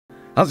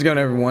How's it going,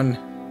 everyone?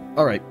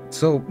 Alright,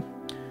 so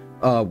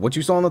what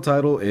you saw in the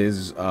title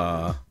is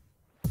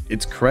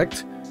it's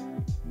correct.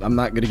 I'm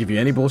not going to give you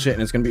any bullshit,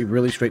 and it's going to be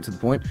really straight to the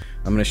point.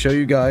 I'm going to show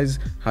you guys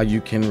how you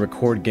can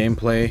record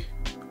gameplay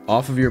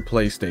off of your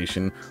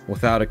PlayStation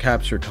without a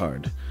capture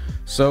card.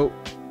 So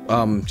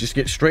just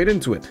get straight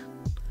into it.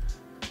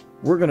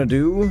 We're going to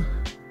do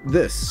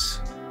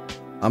this.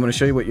 I'm going to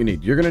show you what you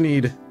need. You're going to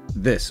need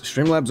this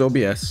Streamlabs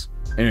OBS,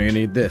 and you're going to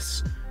need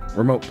this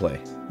Remote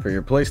Play for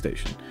your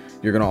PlayStation.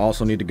 You're going to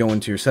also need to go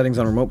into your settings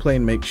on Remote Play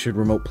and make sure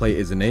Remote Play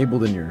is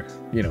enabled in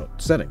your,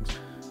 settings.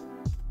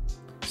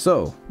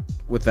 So,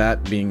 with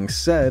that being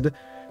said,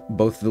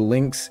 both the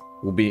links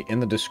will be in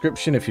the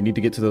description if you need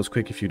to get to those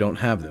quick if you don't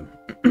have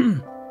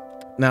them.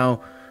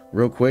 Now,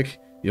 real quick,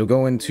 you'll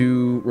go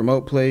into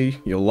Remote Play,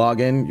 you'll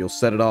log in, you'll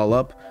set it all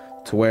up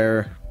to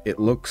where it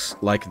looks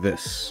like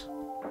this.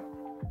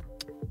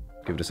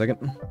 Give it a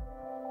second.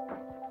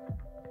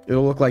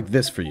 It'll look like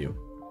this for you.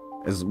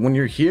 As when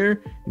you're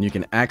here and you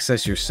can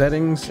access your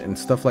settings and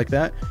stuff like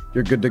that,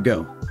 you're good to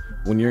go.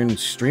 When you're in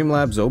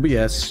Streamlabs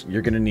OBS,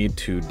 you're going to need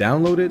to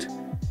download it,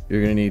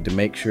 you're going to need to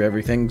make sure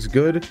everything's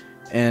good,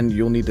 and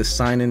you'll need to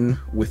sign in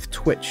with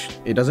Twitch.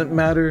 It doesn't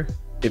matter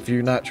if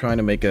you're not trying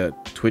to make a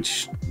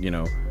Twitch,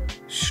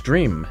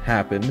 stream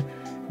happen.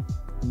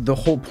 The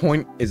whole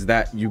point is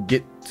that you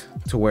get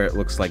to where it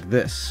looks like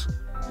this.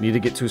 You need to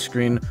get to a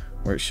screen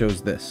where it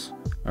shows this.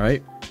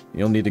 Alright?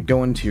 You'll need to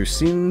go into your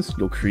scenes,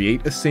 you'll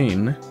create a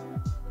scene,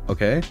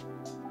 okay?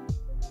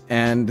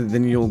 And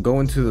then you'll go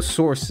into the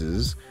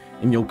sources,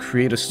 and you'll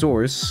create a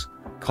source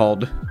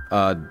called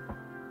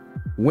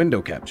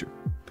window capture.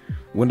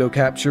 Window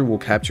capture will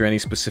capture any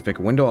specific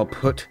window. I'll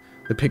put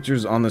the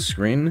pictures on the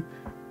screen.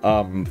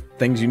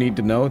 Things you need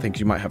to know, things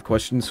you might have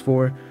questions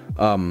for.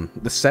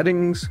 The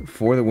settings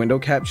for the window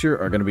capture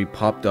are going to be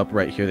popped up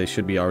right here. They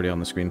should be already on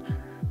the screen.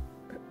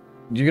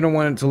 You're going to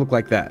want it to look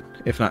like that,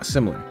 if not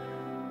similar.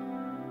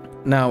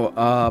 Now,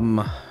 I'm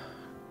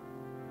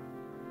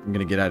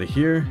gonna get out of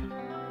here,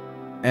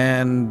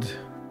 and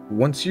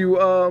once you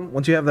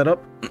have that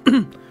up,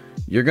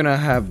 you're gonna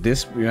have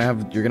this. You're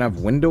gonna have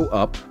window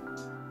up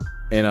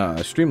in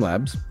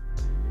Streamlabs,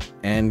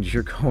 and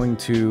you're going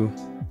to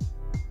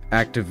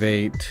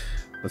activate.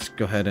 Let's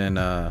go ahead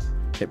and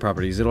hit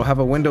properties. It'll have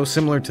a window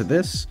similar to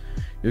this.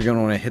 You're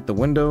gonna want to hit the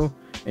window,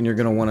 and you're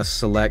gonna want to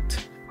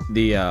select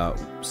the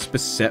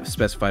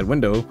specified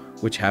window,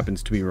 which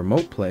happens to be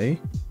Remote Play.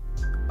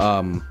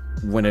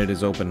 When it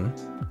is open,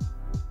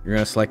 you're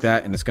gonna select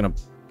that, and it's gonna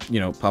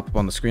pop up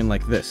on the screen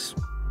like this.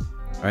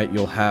 All right,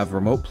 you'll have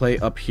Remote Play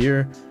up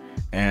here,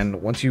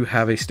 and once you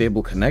have a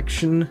stable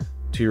connection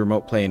to your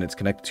Remote Play and it's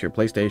connected to your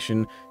PlayStation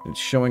and it's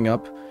showing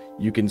up,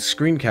 you can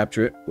screen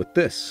capture it with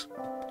this.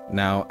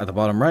 Now at the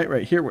bottom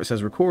right here where it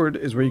says record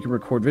is where you can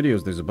record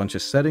videos. There's a bunch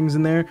of settings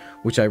in there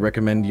which I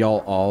recommend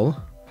y'all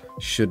all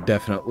should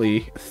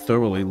definitely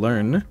thoroughly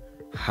learn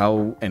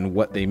how and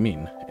what they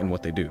mean, and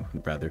what they do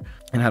rather,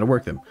 and how to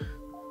work them.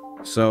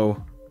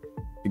 So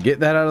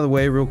get that out of the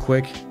way real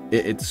quick.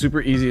 It's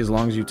super easy as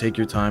long as you take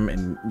your time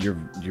and you're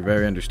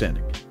very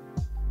understanding.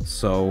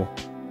 So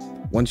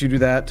once you do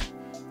that,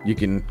 you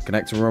can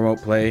connect to Remote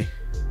Play.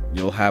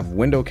 You'll have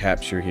window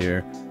capture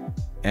here,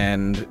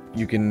 and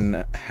you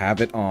can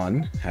have it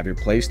on, have your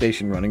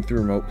PlayStation running through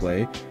Remote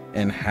Play,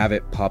 and have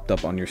it popped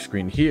up on your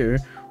screen here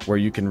where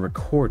you can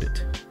record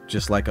it,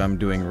 just like I'm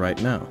doing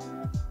right now.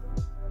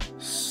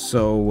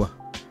 So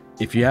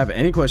if you have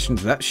any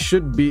questions, it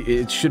should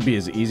be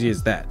as easy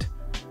as that.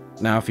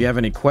 Now, if you have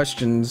any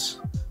questions,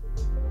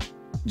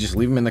 just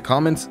leave them in the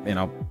comments and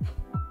I'll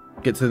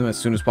get to them as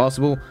soon as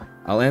possible.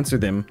 I'll answer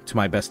them to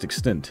my best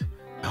extent.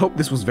 I hope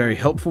this was very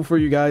helpful for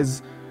you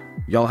guys.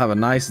 Y'all have a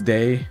nice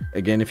day.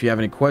 Again, if you have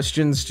any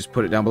questions, just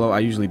put it down below. I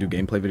usually do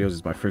gameplay videos.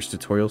 It's my first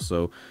tutorial,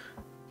 so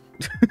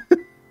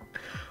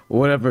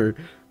whatever.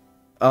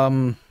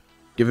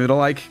 Give it a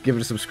like, give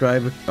it a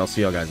subscribe. I'll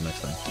see y'all guys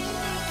next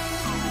time.